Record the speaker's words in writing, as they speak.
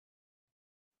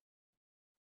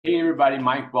Hey everybody,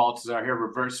 Mike Baltazar here,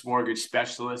 Reverse Mortgage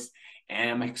Specialist, and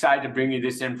I'm excited to bring you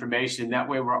this information. That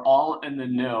way we're all in the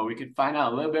know. We can find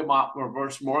out a little bit about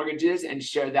reverse mortgages and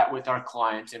share that with our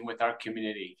clients and with our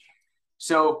community.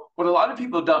 So what a lot of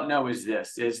people don't know is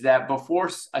this, is that before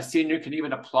a senior can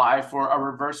even apply for a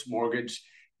reverse mortgage,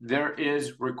 there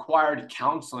is required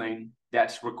counseling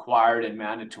that's required and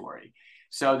mandatory.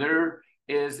 So there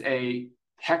is a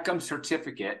HECM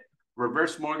certificate,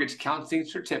 reverse mortgage counseling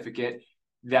certificate,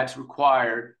 that's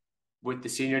required with the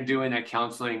senior doing that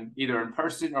counseling either in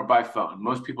person or by phone.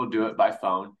 Most people do it by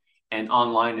phone, and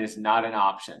online is not an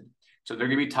option. So they're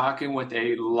going to be talking with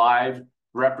a live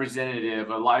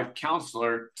representative, a live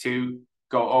counselor, to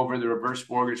go over the reverse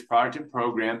mortgage product and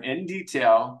program in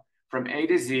detail from A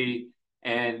to Z,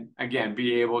 and again,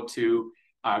 be able to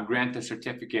grant the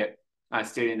certificate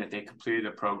stating that they completed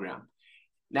the program.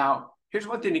 Now, here's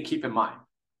one thing to keep in mind.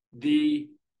 The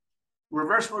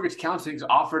reverse mortgage counseling is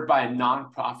offered by a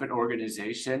nonprofit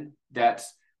organization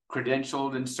that's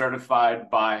credentialed and certified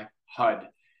by HUD.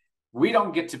 We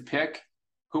don't get to pick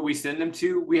who we send them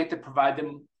to. We have to provide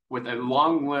them with a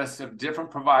long list of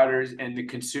different providers, and the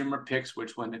consumer picks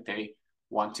which one that they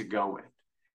want to go with.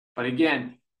 But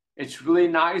again, it's really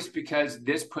nice because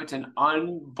this puts an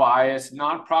unbiased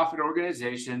nonprofit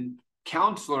organization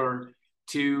counselor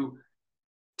to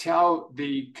tell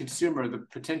the consumer, the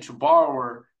potential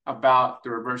borrower, about the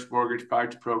reverse mortgage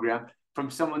product program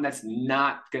from someone that's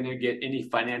not going to get any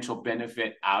financial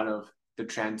benefit out of the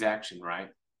transaction, right?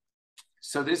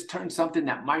 So this turns something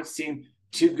that might seem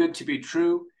too good to be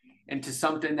true into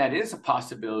something that is a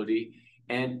possibility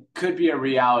and could be a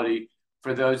reality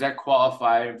for those that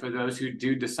qualify and for those who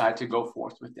do decide to go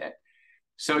forth with it.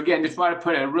 So again, just want to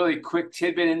put a really quick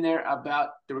tidbit in there about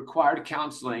the required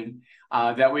counseling.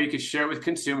 That way you could share with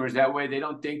consumers. That way they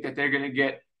don't think that they're going to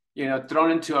get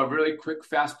thrown into a really quick,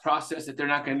 fast process that they're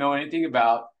not going to know anything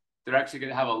about. They're actually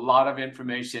going to have a lot of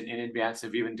information in advance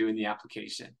of even doing the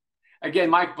application. Again,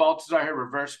 Mike Baltazar here,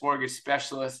 Reverse Mortgage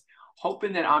Specialist,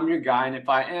 hoping that I'm your guy. And if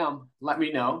I am, let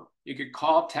me know. You could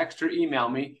call, text, or email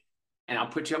me, and I'll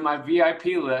put you on my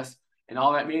VIP list. And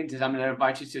all that means is I'm going to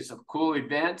invite you to some cool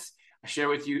events. I share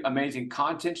with you amazing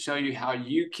content, show you how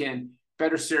you can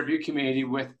better serve your community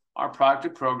with our product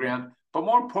or program, but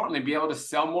more importantly, be able to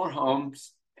sell more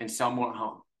homes and sell more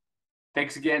home.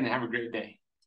 Thanks again and have a great day.